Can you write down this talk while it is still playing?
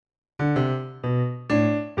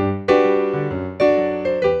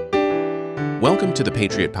Welcome to the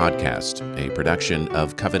Patriot Podcast, a production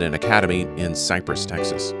of Covenant Academy in Cypress,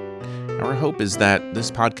 Texas. Our hope is that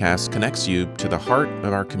this podcast connects you to the heart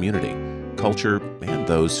of our community, culture, and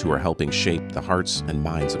those who are helping shape the hearts and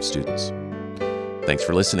minds of students. Thanks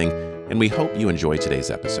for listening, and we hope you enjoy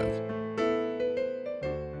today's episode.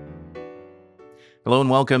 Hello and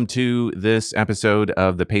welcome to this episode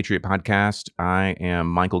of the Patriot Podcast. I am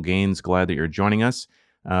Michael Gaines, glad that you're joining us.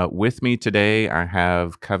 With me today, I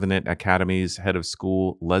have Covenant Academy's head of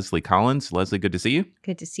school, Leslie Collins. Leslie, good to see you.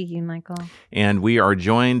 Good to see you, Michael. And we are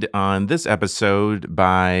joined on this episode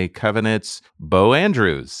by Covenant's Bo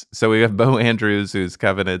Andrews. So we have Bo Andrews, who's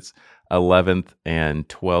Covenant's 11th and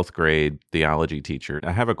 12th grade theology teacher.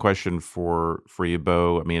 I have a question for you,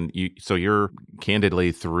 Bo. I mean, you're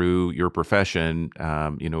candidly through your profession,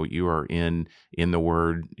 you are in the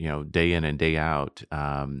Word, day in and day out.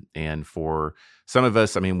 And for some of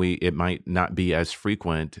us, I mean, it might not be as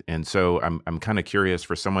frequent. And so I'm kind of curious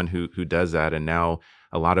for someone who does that. And now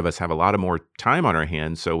a lot of us have a lot of more time on our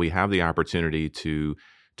hands, so we have the opportunity to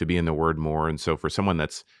be in the Word more. And so for someone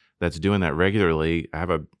that's doing that regularly, I have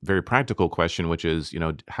a very practical question, which is,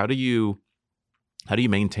 how do you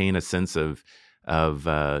maintain a sense of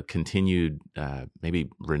continued maybe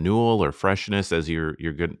renewal or freshness as you're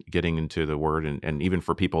getting into the Word, and even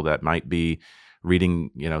for people that might be reading,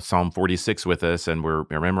 Psalm 46 with us, and we're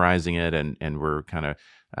memorizing it, and we're kind of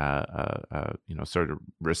sort of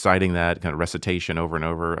reciting that kind of recitation over and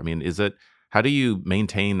over. I mean, how do you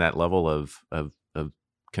maintain that level of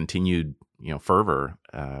continued fervor,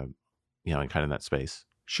 in kind of that space?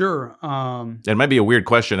 Sure. It might be a weird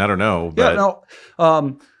question. I don't know. But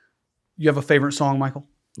You have a favorite song, Michael?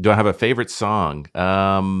 Do I have a favorite song?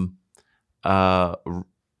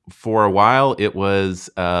 For a while, it was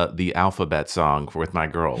the Alphabet song with my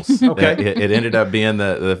girls. Okay. It ended up being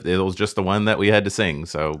it was just the one that we had to sing.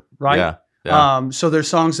 So right. Yeah. So there's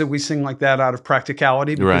songs that we sing like that out of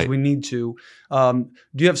practicality because Right. we need to. Do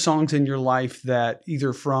you have songs in your life that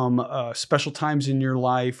either from special times in your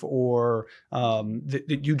life or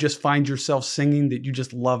that you just find yourself singing that you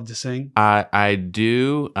just love to sing? I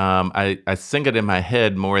do. I sing it in my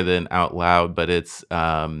head more than out loud, but it's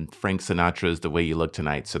Frank Sinatra's "The Way You Look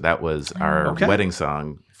Tonight." So that was our wedding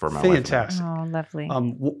song for my wife. Fantastic. Oh, lovely.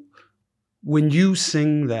 When you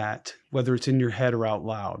sing that, whether it's in your head or out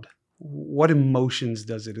loud, what emotions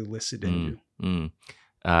does it elicit in you?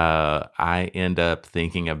 I end up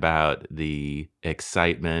thinking about the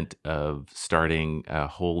excitement of starting a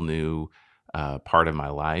whole new part of my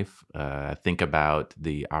life. I think about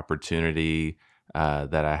the opportunity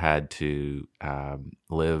that I had to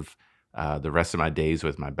live the rest of my days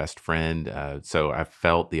with my best friend. So I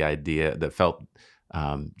felt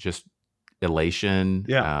just elation,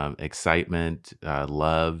 excitement,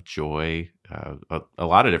 love, joy, a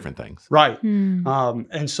lot of different things. Right.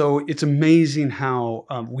 And so it's amazing how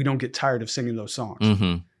we don't get tired of singing those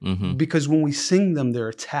songs. Because when we sing them, they're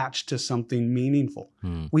attached to something meaningful.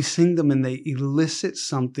 We sing them and they elicit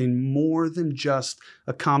something more than just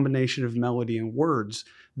a combination of melody and words.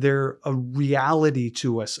 They're a reality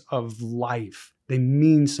to us of life. They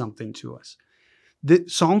mean something to us.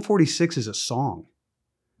 Psalm 46 is a song.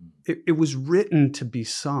 It was written to be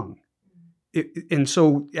sung. And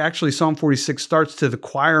so actually Psalm 46 starts to the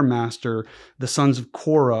choir master, the sons of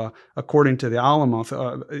Korah, according to the Alamoth.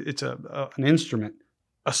 It's an instrument,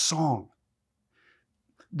 a song.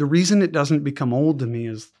 The reason it doesn't become old to me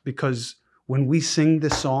is because when we sing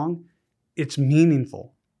this song, it's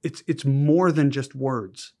meaningful. It's more than just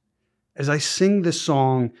words. As I sing this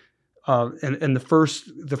song, and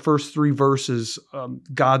the first three verses,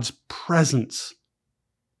 God's presence.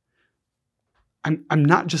 I'm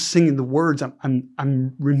not just singing the words.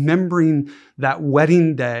 I'm remembering that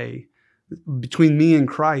wedding day between me and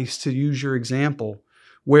Christ, to use your example,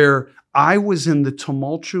 where I was in the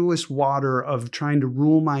tumultuous water of trying to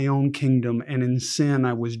rule my own kingdom, and in sin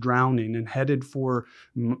I was drowning and headed for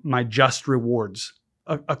my just rewards,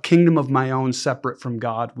 a kingdom of my own separate from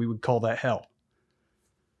God. We would call that hell.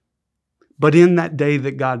 But in that day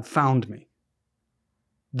that God found me,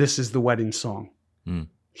 this is the wedding song.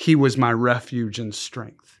 He was my refuge and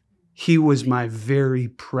strength. He was my very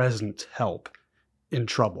present help in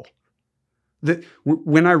trouble.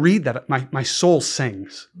 When I read that, my soul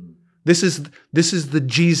sings. This is the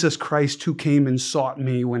Jesus Christ who came and sought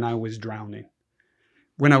me when I was drowning.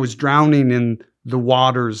 When I was drowning in the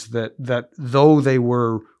waters that though they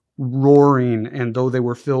were roaring and though they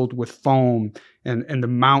were filled with foam and the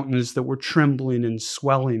mountains that were trembling and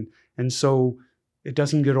swelling. And so it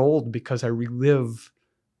doesn't get old because I relive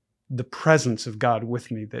the presence of God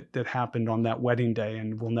with me that happened on that wedding day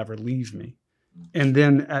and will never leave me. And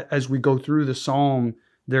then as we go through the psalm,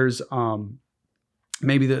 there's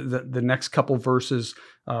maybe the next couple verses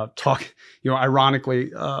talk,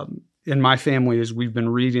 ironically, in my family, as we've been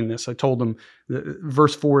reading this, I told them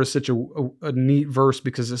verse 4 is such a neat verse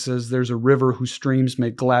because it says there's a river whose streams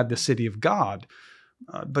make glad the city of God.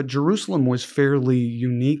 But Jerusalem was fairly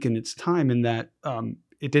unique in its time in that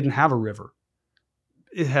it didn't have a river.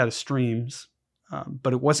 It had streams,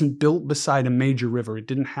 but it wasn't built beside a major river. It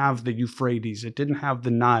didn't have the Euphrates. It didn't have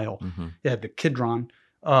the Nile. Mm-hmm. It had the Kidron.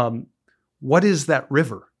 What is that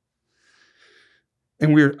river?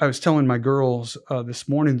 And I was telling my girls this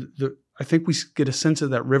morning that I think we get a sense of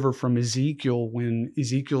that river from Ezekiel when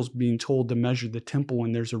Ezekiel's being told to measure the temple,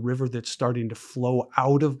 and there's a river that's starting to flow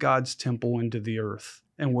out of God's temple into the earth.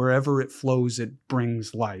 And wherever it flows, it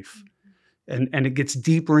brings life. And it gets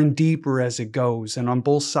deeper and deeper as it goes. And on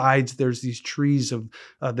both sides, there's these trees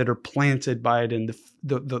that are planted by it, and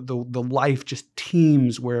the life just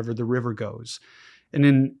teems wherever the river goes.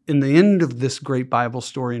 And in the end of this great Bible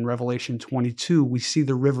story in Revelation 22, we see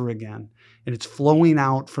the river again, and it's flowing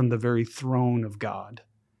out from the very throne of God.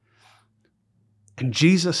 And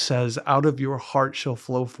Jesus says, out of your heart shall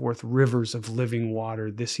flow forth rivers of living water.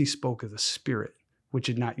 This he spoke of the Spirit, which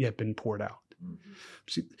had not yet been poured out. Mm-hmm.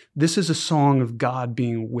 See, this is a song of God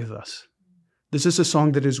being with us. This is a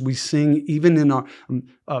song that as we sing, even in our...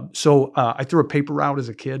 I threw a paper route as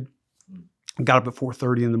a kid. Got up at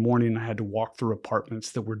 4:30 in the morning, and I had to walk through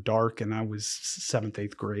apartments that were dark, and I was 7th,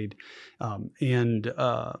 8th grade.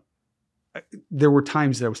 There were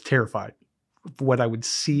times that I was terrified of what I would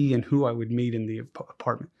see and who I would meet in the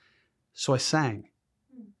apartment. So I sang,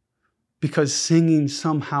 because singing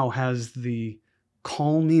somehow has the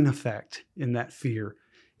calming effect in that fear.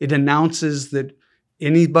 It announces that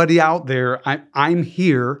anybody out there, I'm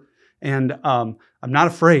here, and I'm not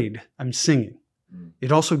afraid. I'm singing.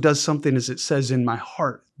 It also does something, as it says in my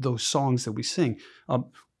heart, those songs that we sing.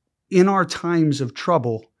 In our times of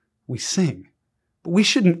trouble, we sing. But we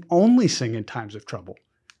shouldn't only sing in times of trouble.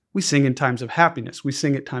 We sing in times of happiness. We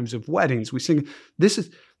sing at times of weddings.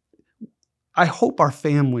 I hope our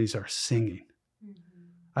families are singing.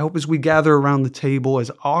 I hope as we gather around the table,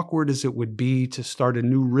 as awkward as it would be to start a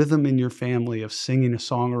new rhythm in your family of singing a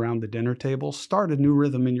song around the dinner table, start a new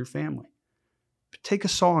rhythm in your family. Take a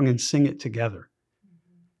song and sing it together.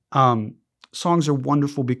 Songs are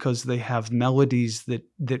wonderful because they have melodies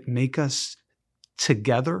that make us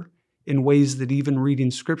together in ways that even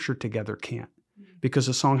reading scripture together can't. Because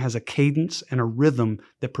a song has a cadence and a rhythm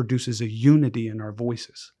that produces a unity in our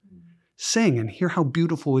voices. Sing and hear how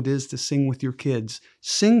beautiful it is to sing with your kids.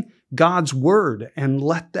 Sing God's word and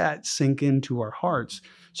let that sink into our hearts.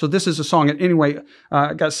 So this is a song. Anyway,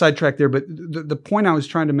 I got sidetracked there, but the point I was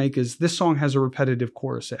trying to make is this song has a repetitive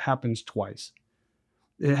chorus. It happens twice.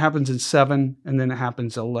 It happens in 7, and then it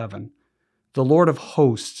happens 11. The Lord of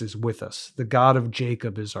hosts is with us. The God of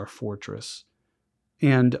Jacob is our fortress.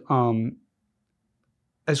 And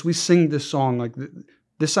as we sing this song, like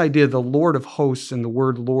this idea, the Lord of hosts, and the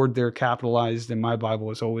word Lord there capitalized in my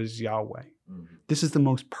Bible is always Yahweh. Mm-hmm. This is the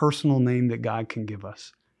most personal name that God can give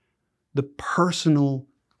us. The personal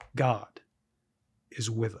God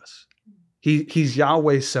is with us. He's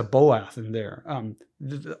Yahweh Sabaoth in there.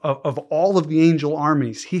 Of all of the angel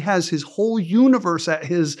armies, he has his whole universe at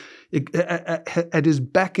his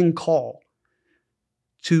beck and call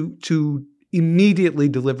to immediately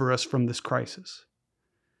deliver us from this crisis.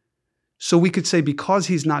 So we could say, because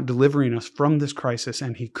he's not delivering us from this crisis,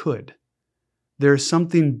 and he could, there is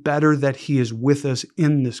something better that he is with us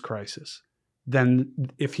in this crisis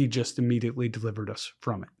than if he just immediately delivered us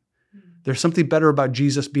from it. There's something better about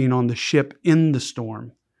Jesus being on the ship in the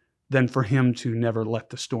storm than for him to never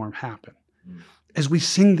let the storm happen. As we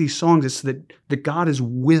sing these songs, it's that God is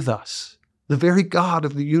with us. The very God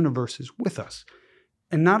of the universe is with us.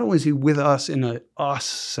 And not only is he with us in a us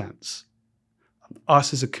sense,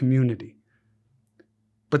 us as a community,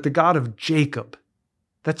 but the God of Jacob,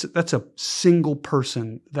 that's a single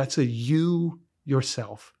person. That's a you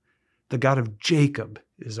yourself. The God of Jacob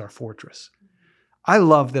is our fortress. I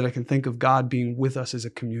love that I can think of God being with us as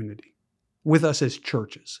a community, with us as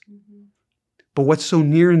churches. Mm-hmm. But what's so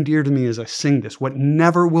near and dear to me as I sing this, what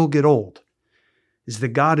never will get old, is that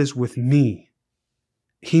God is with me.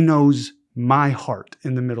 He knows my heart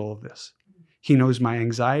in the middle of this. He knows my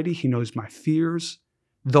anxiety. He knows my fears.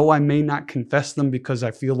 Though I may not confess them because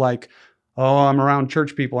I feel like, I'm around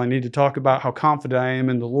church people, I need to talk about how confident I am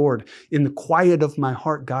in the Lord. In the quiet of my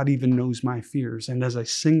heart, God even knows my fears. And as I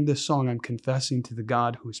sing this song, I'm confessing to the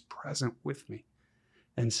God who is present with me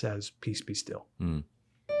and says, peace be still. Mm.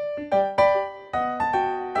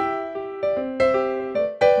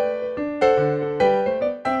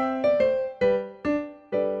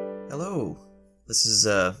 This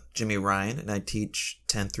is Jimmie Ryan, and I teach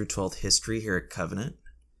 10th through 12th history here at Covenant.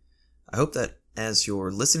 I hope that as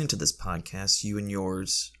you're listening to this podcast, you and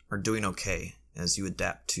yours are doing okay as you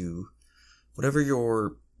adapt to whatever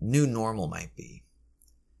your new normal might be.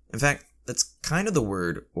 In fact, that's kind of the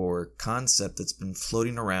word or concept that's been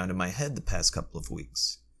floating around in my head the past couple of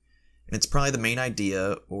weeks. And it's probably the main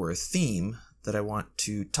idea or theme that I want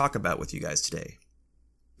to talk about with you guys today.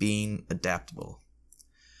 Being adaptable.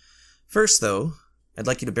 First, though, I'd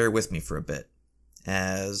like you to bear with me for a bit.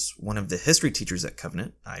 As one of the history teachers at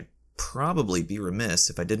Covenant, I'd probably be remiss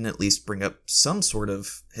if I didn't at least bring up some sort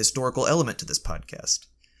of historical element to this podcast.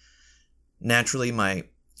 Naturally, my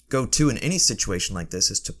go-to in any situation like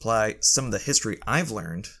this is to apply some of the history I've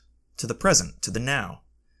learned to the present, to the now.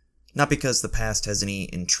 Not because the past has any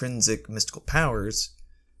intrinsic mystical powers,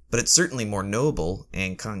 but it's certainly more knowable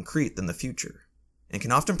and concrete than the future, and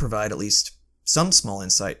can often provide at least some small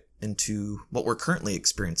insight into what we're currently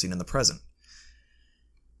experiencing in the present.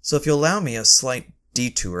 So if you'll allow me a slight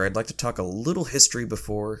detour, I'd like to talk a little history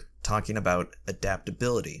before talking about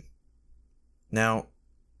adaptability. Now,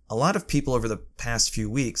 a lot of people over the past few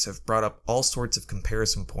weeks have brought up all sorts of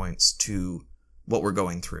comparison points to what we're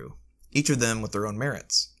going through, each of them with their own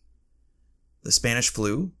merits. The Spanish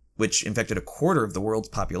flu, which infected a quarter of the world's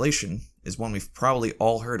population, is one we've probably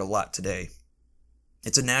all heard a lot today.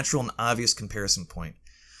 It's a natural and obvious comparison point,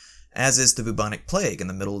 as is the bubonic plague in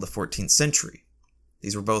the middle of the 14th century.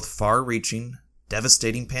 These were both far-reaching,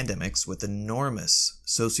 devastating pandemics with enormous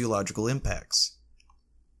sociological impacts.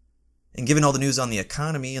 And given all the news on the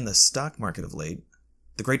economy and the stock market of late,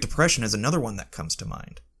 the Great Depression is another one that comes to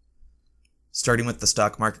mind. Starting with the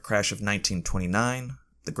stock market crash of 1929,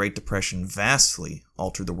 the Great Depression vastly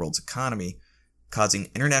altered the world's economy, causing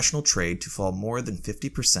international trade to fall more than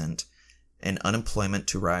 50% and unemployment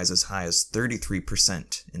to rise as high as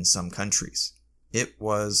 33% in some countries. It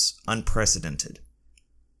was unprecedented.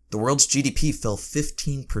 The world's GDP fell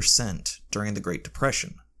 15% during the Great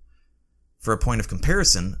Depression. For a point of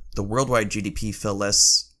comparison, the worldwide GDP fell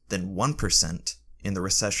less than 1% in the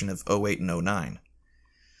recession of 08 and 09.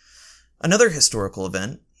 Another historical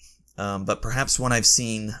event, but perhaps one I've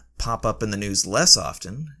seen pop up in the news less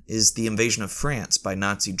often, is the invasion of France by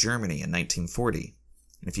Nazi Germany in 1940.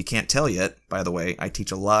 And if you can't tell yet, by the way, I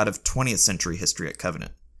teach a lot of 20th century history at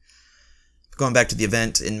Covenant. Going back to the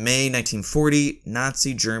event, in May 1940,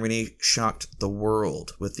 Nazi Germany shocked the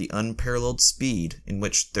world with the unparalleled speed in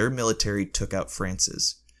which their military took out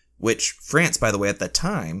France's, which France, by the way, at that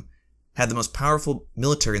time, had the most powerful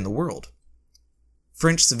military in the world.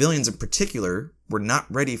 French civilians in particular were not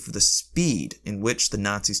ready for the speed in which the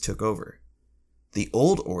Nazis took over. The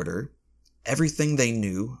old order, everything they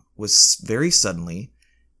knew, was very suddenly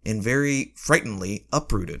and very frighteningly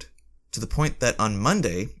uprooted, to the point that on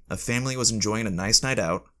Monday, a family was enjoying a nice night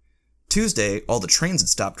out, Tuesday, all the trains had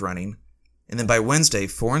stopped running, and then by Wednesday,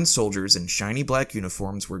 foreign soldiers in shiny black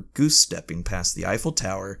uniforms were goose-stepping past the Eiffel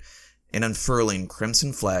Tower and unfurling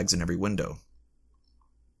crimson flags in every window.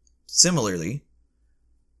 Similarly,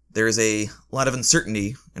 there is a lot of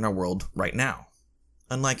uncertainty in our world right now.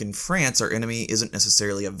 Unlike in France, our enemy isn't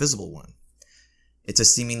necessarily a visible one. It's a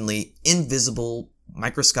seemingly invisible,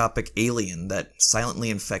 microscopic alien that silently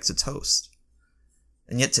infects its host.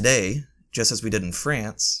 And yet today, just as we did in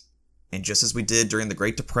France, and just as we did during the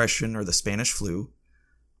Great Depression or the Spanish flu,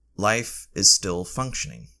 life is still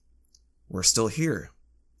functioning. We're still here.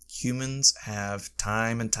 Humans have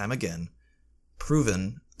time and time again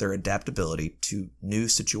proven their adaptability to new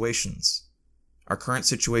situations. Our current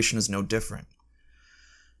situation is no different.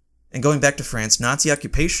 And going back to France, Nazi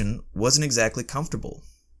occupation wasn't exactly comfortable.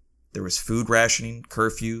 There was food rationing,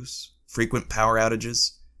 curfews, frequent power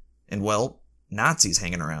outages, and, well, Nazis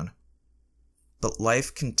hanging around. But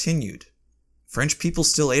life continued. French people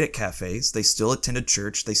still ate at cafes, they still attended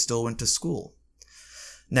church, they still went to school.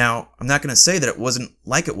 Now, I'm not going to say that it wasn't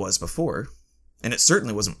like it was before, and it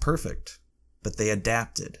certainly wasn't perfect, but they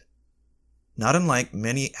adapted. Not unlike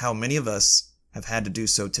how many of us have had to do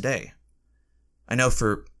so today. I know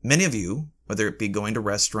for many of you, whether it be going to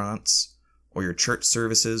restaurants, or your church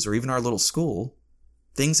services, or even our little school,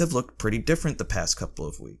 things have looked pretty different the past couple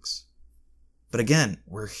of weeks. But again,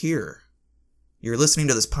 we're here. You're listening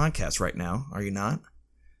to this podcast right now, are you not?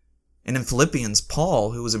 And in Philippians,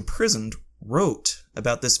 Paul, who was imprisoned, wrote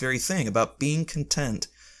about this very thing, about being content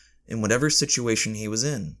in whatever situation he was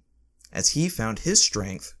in, as he found his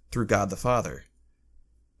strength through God the Father.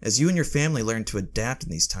 As you and your family learn to adapt in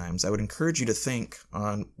these times, I would encourage you to think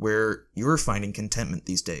on where you're finding contentment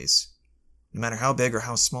these days, no matter how big or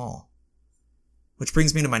how small. Which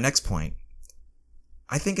brings me to my next point.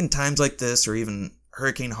 I think in times like this, or even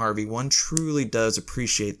Hurricane Harvey, one truly does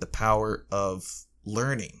appreciate the power of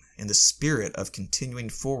learning and the spirit of continuing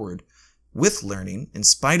forward with learning in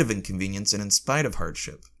spite of inconvenience and in spite of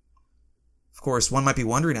hardship. Of course, one might be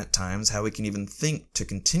wondering at times how we can even think to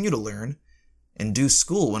continue to learn and do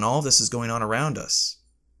school when all this is going on around us.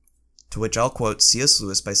 To which I'll quote C.S.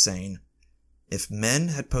 Lewis by saying, "If men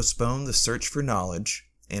had postponed the search for knowledge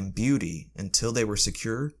and beauty until they were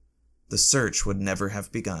secure, the search would never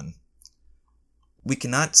have begun." We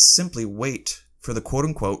cannot simply wait for the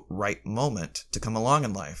quote-unquote right moment to come along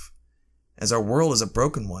in life, as our world is a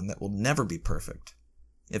broken one that will never be perfect.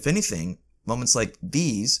 If anything, moments like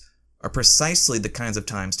these are precisely the kinds of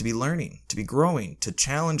times to be learning, to be growing, to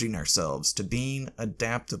challenging ourselves, to being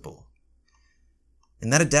adaptable.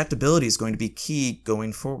 And that adaptability is going to be key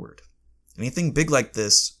going forward. Anything big like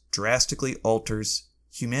this drastically alters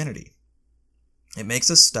humanity. It makes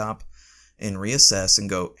us stop and reassess and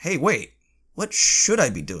go, hey, wait, what should I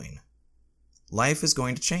be doing? Life is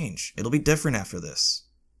going to change. It'll be different after this.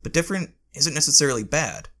 But different isn't necessarily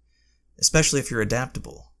bad, especially if you're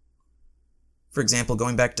adaptable. For example,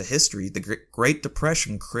 going back to history, the Great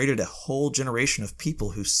Depression created a whole generation of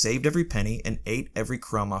people who saved every penny and ate every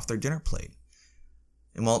crumb off their dinner plate.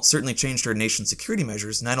 And while it certainly changed our nation's security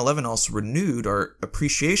measures, 9/11 also renewed our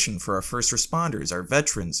appreciation for our first responders, our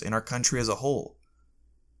veterans, and our country as a whole.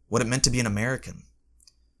 What it meant to be an American.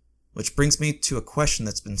 Which brings me to a question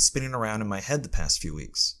that's been spinning around in my head the past few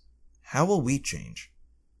weeks. How will we change?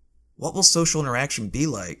 What will social interaction be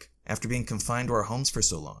like after being confined to our homes for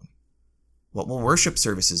so long? What will worship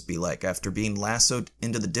services be like after being lassoed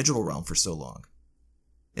into the digital realm for so long?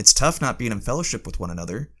 It's tough not being in fellowship with one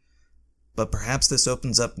another, but perhaps this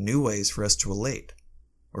opens up new ways for us to relate,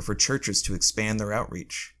 or for churches to expand their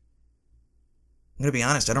outreach. I'm going to be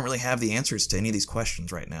honest, I don't really have the answers to any of these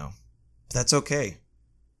questions right now. But that's okay.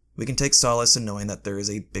 We can take solace in knowing that there is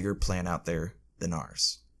a bigger plan out there than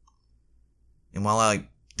ours. And while I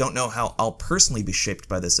don't know how I'll personally be shaped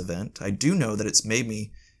by this event, I do know that it's made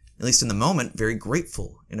me, at least in the moment, very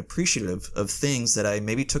grateful and appreciative of things that I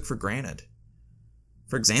maybe took for granted.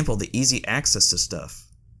 For example, the easy access to stuff,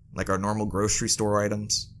 like our normal grocery store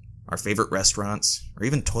items, our favorite restaurants, or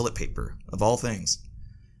even toilet paper, of all things.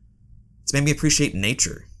 It's made me appreciate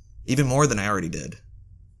nature, even more than I already did.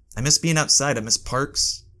 I miss being outside, I miss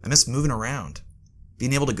parks, I miss moving around,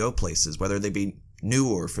 being able to go places, whether they be new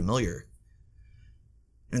or familiar.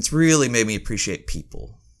 And it's really made me appreciate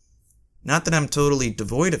people. Not that I'm totally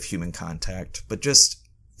devoid of human contact, but just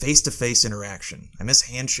face-to-face interaction. I miss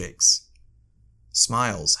handshakes,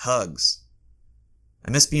 smiles, hugs. I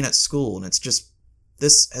miss being at school, and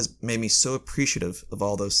this has made me so appreciative of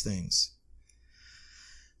all those things.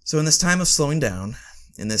 So in this time of slowing down,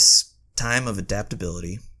 in this time of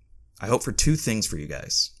adaptability, I hope for two things for you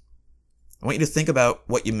guys. I want you to think about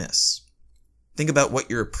what you miss. Think about what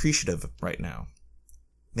you're appreciative of right now.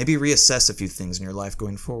 Maybe reassess a few things in your life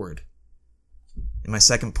going forward. And my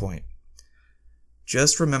second point,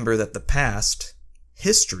 just remember that the past,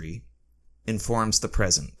 history, informs the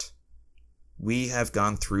present. We have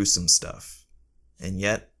gone through some stuff, and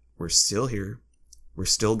yet we're still here, we're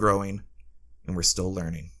still growing, and we're still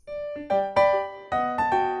learning.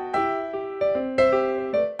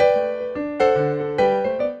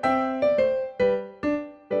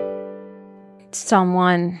 Psalm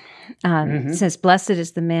 1 says, blessed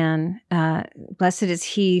is the man, blessed is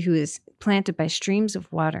he who is planted by streams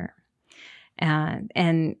of water. And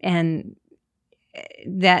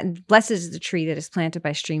that blessed is the tree that is planted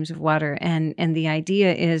by streams of water. And the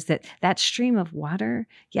idea is that stream of water,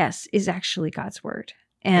 yes, is actually God's word.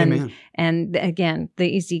 Amen. And again,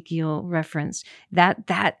 the Ezekiel reference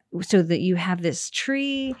that so that you have this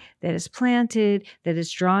tree that is planted, that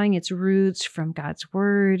is drawing its roots from God's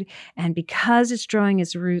word. And because it's drawing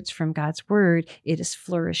its roots from God's word, it is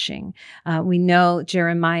flourishing. We know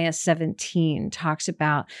Jeremiah 17 talks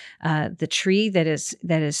about the tree that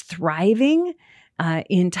is thriving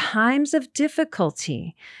in times of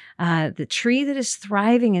difficulty. The tree that is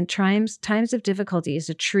thriving in times of difficulty is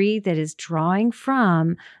a tree that is drawing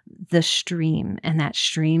from the stream, and that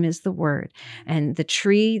stream is the word. And the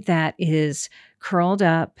tree that is curled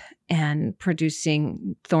up and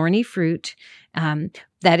producing thorny fruit,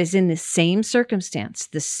 that is in the same circumstance,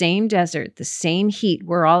 the same desert, the same heat.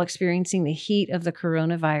 We're all experiencing the heat of the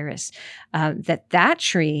coronavirus. That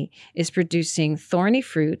tree is producing thorny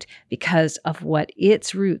fruit because of what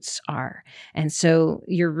its roots are. And so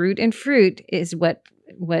your root and fruit is what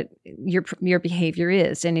your behavior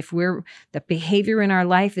is. And if the behavior in our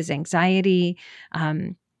life is anxiety,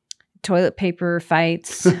 toilet paper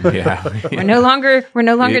fights. Yeah. We're no longer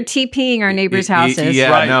TPing our neighbors' houses. Yeah,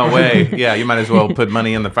 Right. no way. Yeah, you might as well put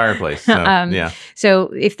money in the fireplace. So, yeah.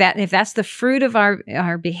 So if that's the fruit of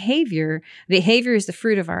our behavior is the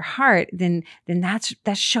fruit of our heart, then that's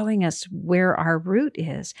showing us where our root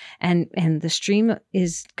is. And the stream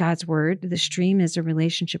is God's word. The stream is a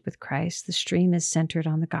relationship with Christ. The stream is centered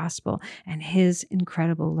on the gospel and his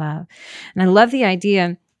incredible love. And I love the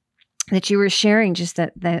idea that you were sharing, just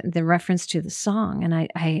that the reference to the song. And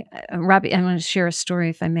Robbie, I want to share a story,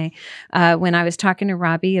 if I may. When I was talking to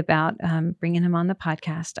Robbie about bringing him on the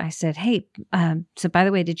podcast, I said, "Hey, so by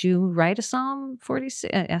the way, did you write a song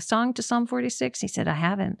to Psalm 46?" He said, "I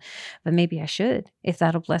haven't, but maybe I should, if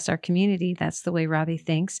that'll bless our community." That's the way Robbie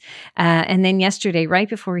thinks. And then yesterday, right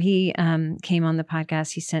before he came on the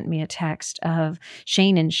podcast, he sent me a text of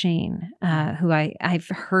Shane and Shane, who I've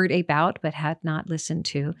heard about but had not listened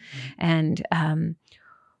to. And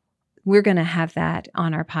we're going to have that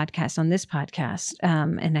on our podcast, on this podcast.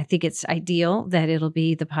 And I think it's ideal that it'll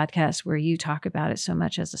be the podcast where you talk about it so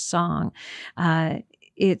much as a song.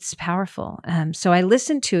 It's powerful. So I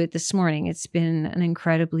listened to it this morning. It's been an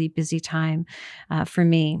incredibly busy time for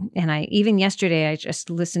me. And even yesterday, I just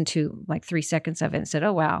listened to like 3 seconds of it and said,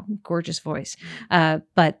 "Oh, wow, gorgeous voice."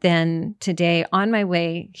 But then today on my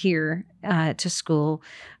way here to school,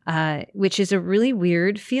 which is a really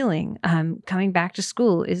weird feeling. Coming back to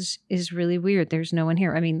school is really weird. There's no one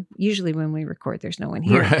here. I mean, usually when we record, there's no one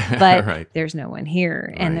here, but Right. there's no one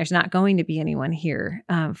here, and there's not going to be anyone here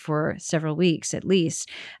for several weeks at least.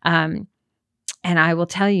 And I will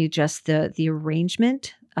tell you, just the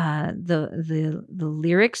arrangement, the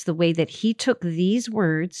lyrics, the way that he took these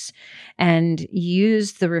words and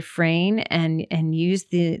used the refrain and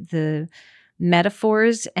used the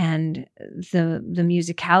metaphors and the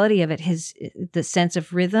musicality of it, the sense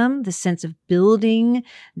of rhythm, the sense of building,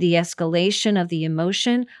 the escalation of the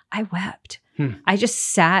emotion. I wept. I just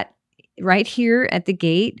sat right here at the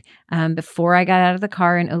gate before I got out of the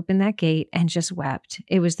car and opened that gate and just wept.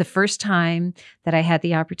 It was the first time that I had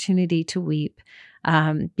the opportunity to weep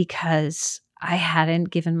because I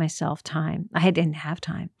hadn't given myself time. I didn't have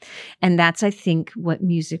time. And that's, I think, what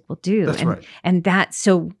music will do. That's right. And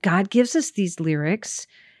so God gives us these lyrics.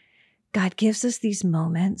 God gives us these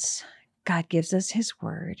moments. God gives us his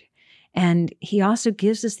word. And he also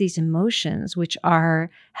gives us these emotions, which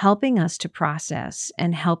are helping us to process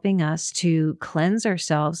and helping us to cleanse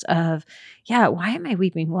ourselves of, why am I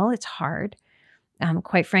weeping? Well, it's hard.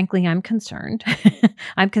 Quite frankly, I'm concerned.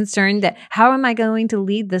 I'm concerned that how am I going to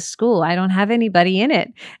lead this school? I don't have anybody in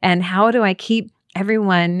it. And how do I keep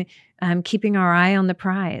everyone keeping our eye on the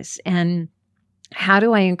prize? And how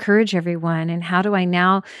do I encourage everyone? And how do I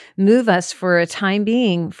now move us for a time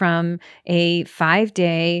being from a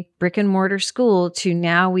 5-day brick and mortar school to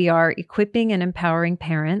now we are equipping and empowering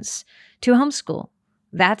parents to homeschool?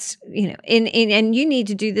 That's, and you need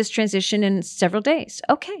to do this transition in several days.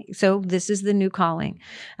 Okay, so this is the new calling.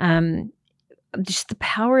 Just the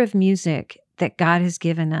power of music that God has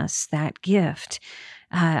given us, that gift,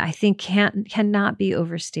 I think cannot be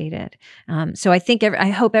overstated. So I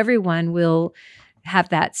hope everyone will have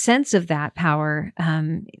that sense of that power,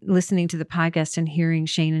 listening to the podcast and hearing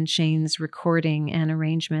Shane and Shane's recording and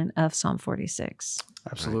arrangement of Psalm 46.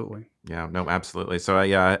 Absolutely. Right. Yeah, no, absolutely. So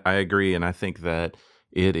I agree. And I think that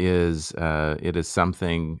it is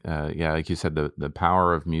something, like you said, the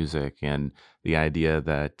power of music and the idea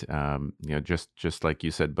that, just like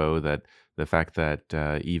you said, Bo, that the fact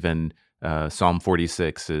that even Psalm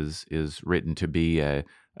 46 is written to be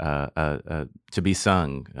to be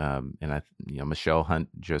sung. And Michelle Hunt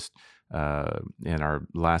just in our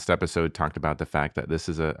last episode talked about the fact that this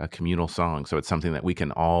is a communal song, so it's something that we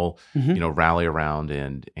can all rally around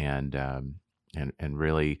and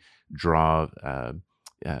really draw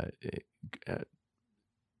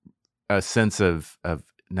a sense of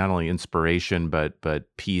not only inspiration but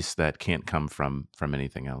peace that can't come from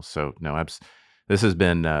anything else. So no, this has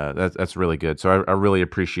been that's really good. So I really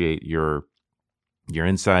appreciate your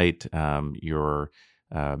insight, your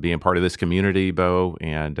being part of this community, Bo,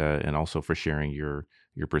 and also for sharing your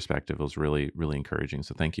perspective. It was really, really encouraging.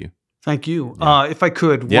 So thank you. Thank you. Yeah. If I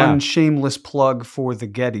could, one shameless plug for the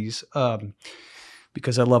Gettys,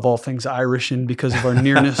 because I love all things Irish and because of our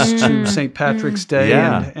nearness to St. Patrick's Day.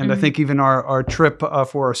 Yeah. And I think even our trip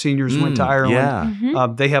for our seniors went to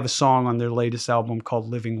Ireland. They have a song on their latest album called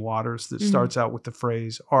Living Waters that starts out with the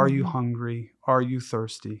phrase, "Are you hungry? Are you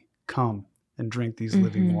thirsty? Come and drink these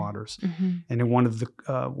living waters." And in one of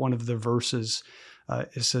the verses,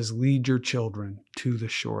 it says, "Lead your children to the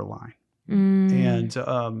shoreline." And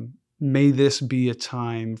may this be a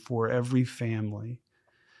time for every family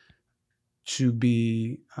to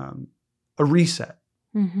be a reset.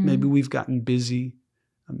 Maybe we've gotten busy.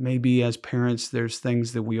 Maybe as parents, there's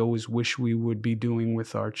things that we always wish we would be doing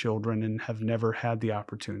with our children and have never had the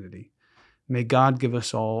opportunity. May God give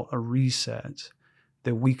us all a reset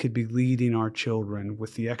that we could be leading our children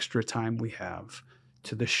with the extra time we have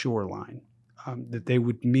to the shoreline, that they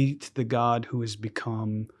would meet the God who has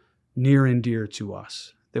become near and dear to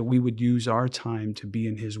us, that we would use our time to be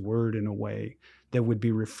in His Word in a way that would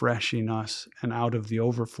be refreshing us, and out of the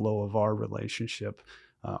overflow of our relationship,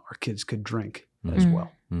 our kids could drink as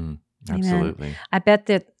well. Absolutely. Amen. I bet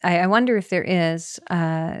that I wonder if there is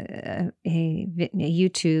a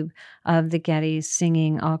YouTube of the Gettys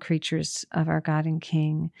singing "All Creatures of Our God and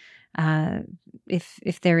King."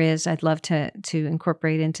 If there is, I'd love to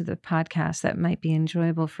incorporate into the podcast. That might be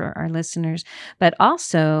enjoyable for our listeners. But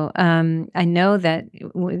also, I know that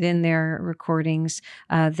within their recordings,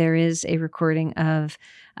 there is a recording of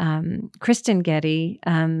Kristen Getty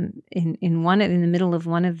in the middle of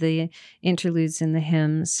one of the interludes in the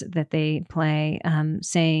hymns that they play,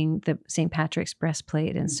 saying the St. Patrick's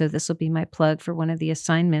Breastplate. And so this will be my plug for one of the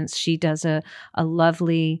assignments. She does a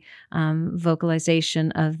lovely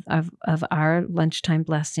vocalization of our lunchtime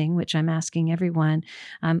blessing, which I'm asking everyone,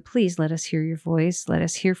 please let us hear your voice. Let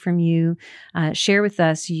us hear from you. Share with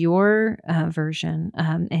us your version.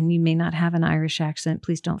 And you may not have an Irish accent.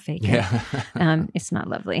 Please don't fake it. It's not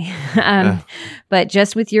lovely. But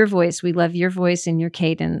just with your voice, we love your voice and your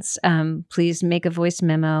cadence. Please make a voice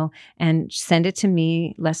memo and send it to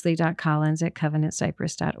me,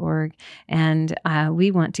 leslie.collins@covenantcypress.org. And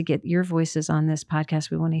we want to get your voices on this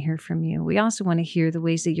podcast. We want to hear from you. We also want to hear the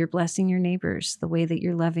ways that you're blessing your neighbors, the way that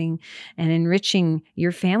you're loving and enriching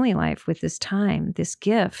your family life with this time, this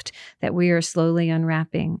gift that we are slowly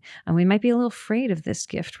unwrapping. And we might be a little afraid of this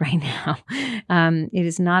gift right now. It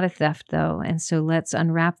is not a theft, though. And so let's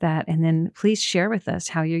unwrap that. And then please share with us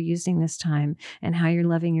how you're using this time and how you're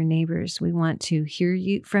loving your neighbors. We want to hear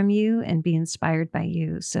from you and be inspired by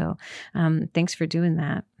you. So thanks for doing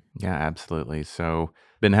that. Yeah, absolutely. So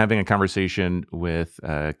been having a conversation with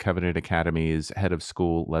Covenant Academy's head of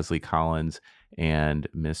school, Leslie Collins, and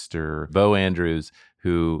Mr. Bo Andrews,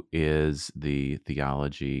 who is the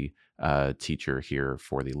theology teacher here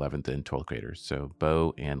for the 11th and 12th graders. So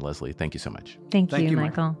Bo and Leslie, thank you so much. Thank you,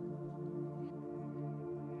 Michael.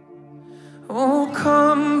 Oh,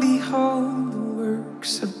 come behold the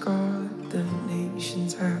works of God, the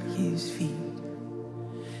nations at His feet.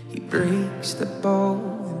 He breaks the bow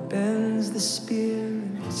and bends the spear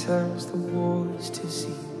and tells the wars to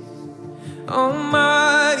cease.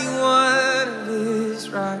 Almighty One of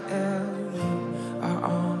Israel, you are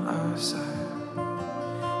on our side.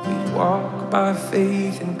 We walk by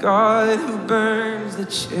faith in God who burns the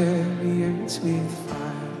chariots with fire.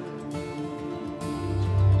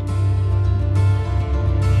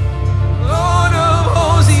 Lord of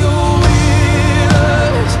hosts, you're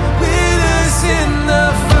with us in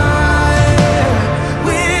the fire,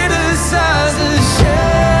 with us as a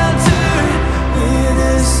shelter, with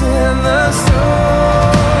us in the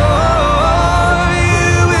storm.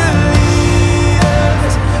 You will lead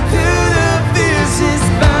us through the fiercest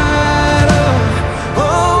battle.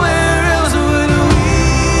 Oh, where else would we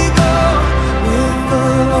go with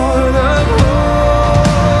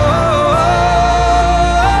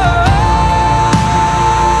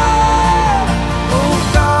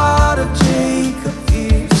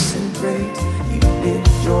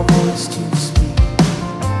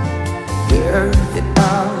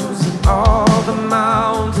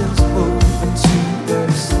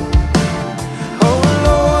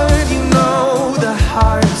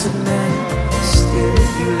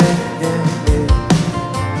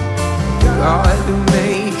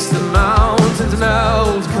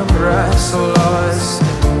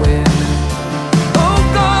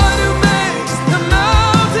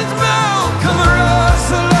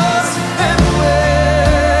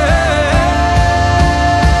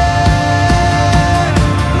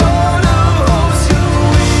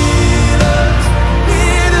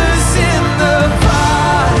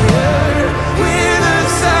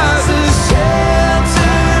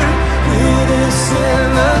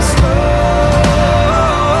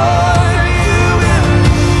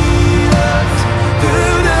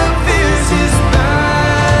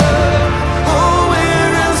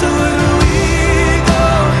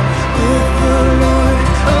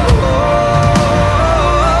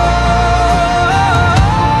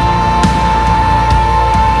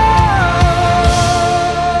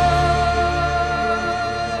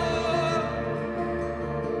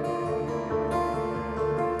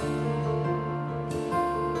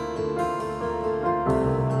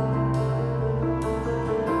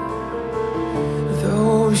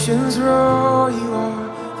oceans roar, you are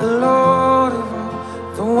the Lord of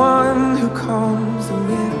all, the one who calms the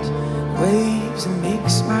wind, waves, and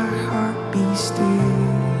makes my heart be still.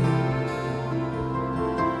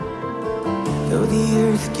 Though the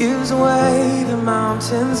earth gives way, the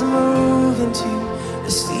mountains move into the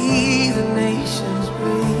sea, the nations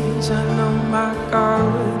rage, I know my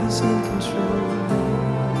God is in control.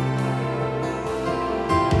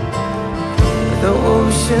 The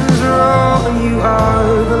oceans roar, you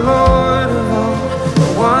are the Lord of all, the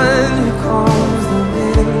one who calms the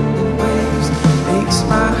wind and waves, makes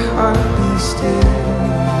my heart be still.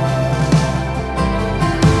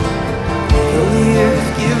 Though the earth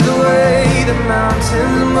gives way, the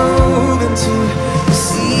mountains move into the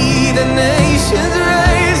sea, the nations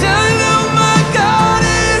rage, I know my God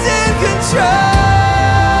is in control.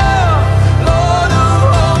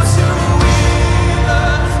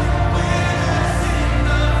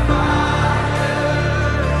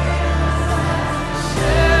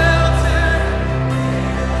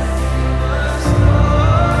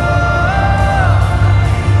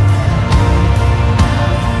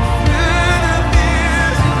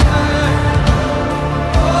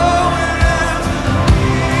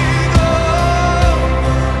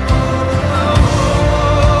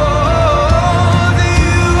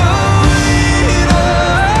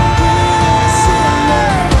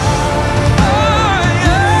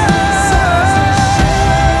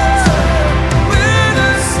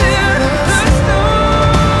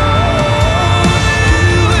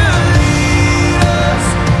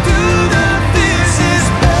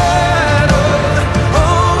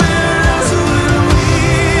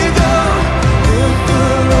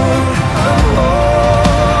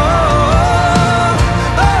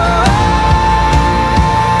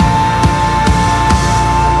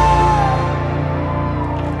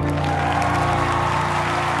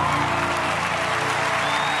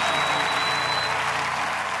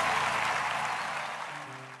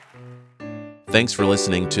 Thanks for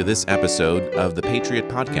listening to this episode of the Patriot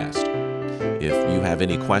Podcast. If you have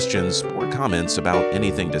any questions or comments about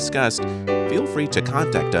anything discussed, feel free to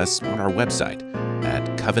contact us on our website at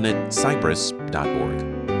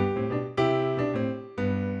covenantcypress.org.